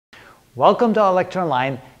Welcome to our lecture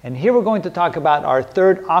online, and here we're going to talk about our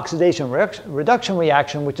third oxidation-reduction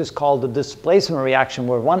reaction, which is called the displacement reaction,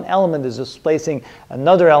 where one element is displacing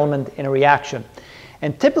another element in a reaction.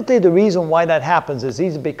 And typically the reason why that happens is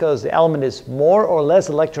either because the element is more or less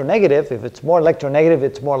electronegative. If it's more electronegative,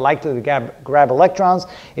 it's more likely to grab electrons.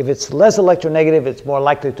 If it's less electronegative, it's more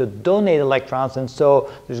likely to donate electrons, and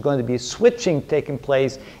so there's going to be switching taking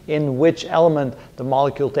place in which element the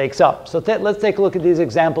molecule takes up. So let's take a look at these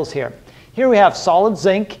examples here. Here we have solid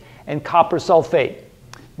zinc and copper sulfate.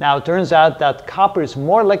 Now it turns out that copper is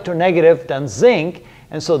more electronegative than zinc,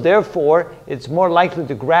 and so therefore it's more likely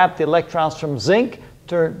to grab the electrons from zinc.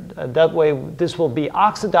 That way this will be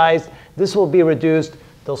oxidized, this will be reduced,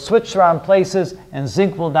 they'll switch around places, and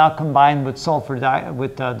zinc will now combine with the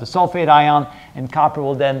sulfate ion, and copper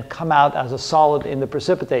will then come out as a solid in the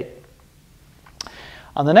precipitate.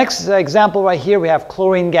 On the next example right here, we have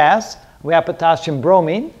chlorine gas, we have potassium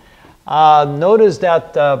bromine. Notice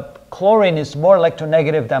that chlorine is more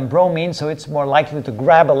electronegative than bromine, so it's more likely to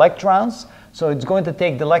grab electrons. So it's going to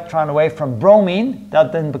take the electron away from bromine,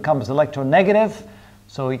 that then becomes electronegative.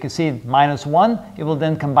 So you can see -1, it will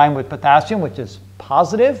then combine with potassium, which is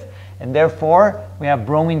positive, and therefore we have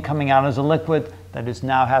bromine coming out as a liquid that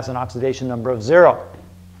now has an oxidation number of 0.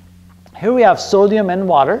 Here we have sodium and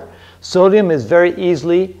water. Sodium is very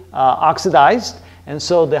easily oxidized, and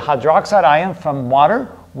so the hydroxide ion from water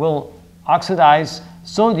will oxidize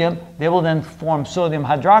sodium. They will then form sodium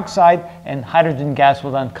hydroxide, and hydrogen gas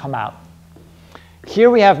will then come out. Here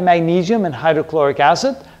we have magnesium and hydrochloric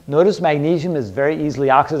acid. Notice magnesium is very easily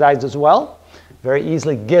oxidized as well, very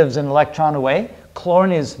easily gives an electron away.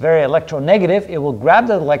 Chlorine is very electronegative. It will grab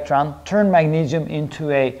that electron, turn magnesium into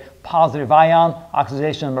a positive ion,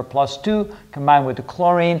 oxidation number +2, combined with the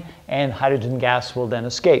chlorine, and hydrogen gas will then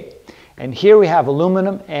escape. And here we have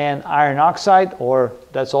aluminum and iron oxide, or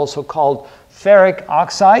that's also called ferric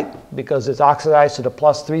oxide because it's oxidized to the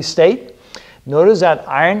 +3 state. Notice that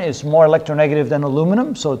iron is more electronegative than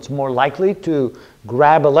aluminum, so it's more likely to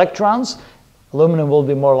grab electrons. Aluminum will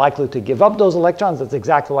be more likely to give up those electrons. That's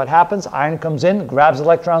exactly what happens. Iron comes in, grabs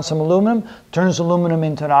electrons from aluminum, turns aluminum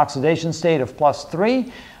into an oxidation state of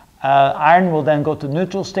 +3. Iron will then go to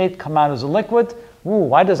neutral state, come out as a liquid.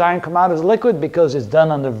 Why does iron come out as a liquid? Because it's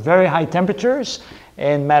done under very high temperatures.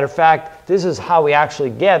 And matter of fact, this is how we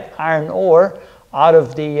actually get iron ore out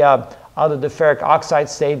of the ferric oxide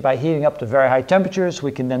state. By heating up to very high temperatures,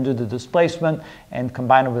 we can then do the displacement and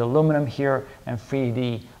combine it with aluminum here and free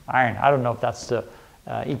the iron. I don't know if that's the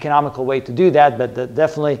economical way to do that, but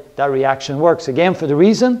definitely that reaction works. Again, for the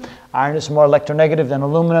reason, iron is more electronegative than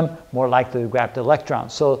aluminum, more likely to grab the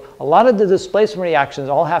electrons. So a lot of the displacement reactions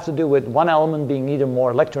all have to do with one element being either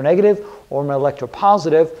more electronegative or more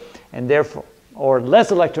electropositive, and therefore, or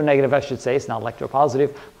less electronegative, I should say. It's not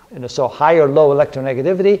electropositive. And so high or low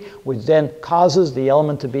electronegativity, which then causes the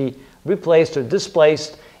element to be replaced or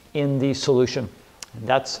displaced in the solution. And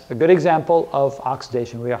that's a good example of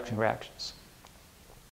oxidation-reduction reactions.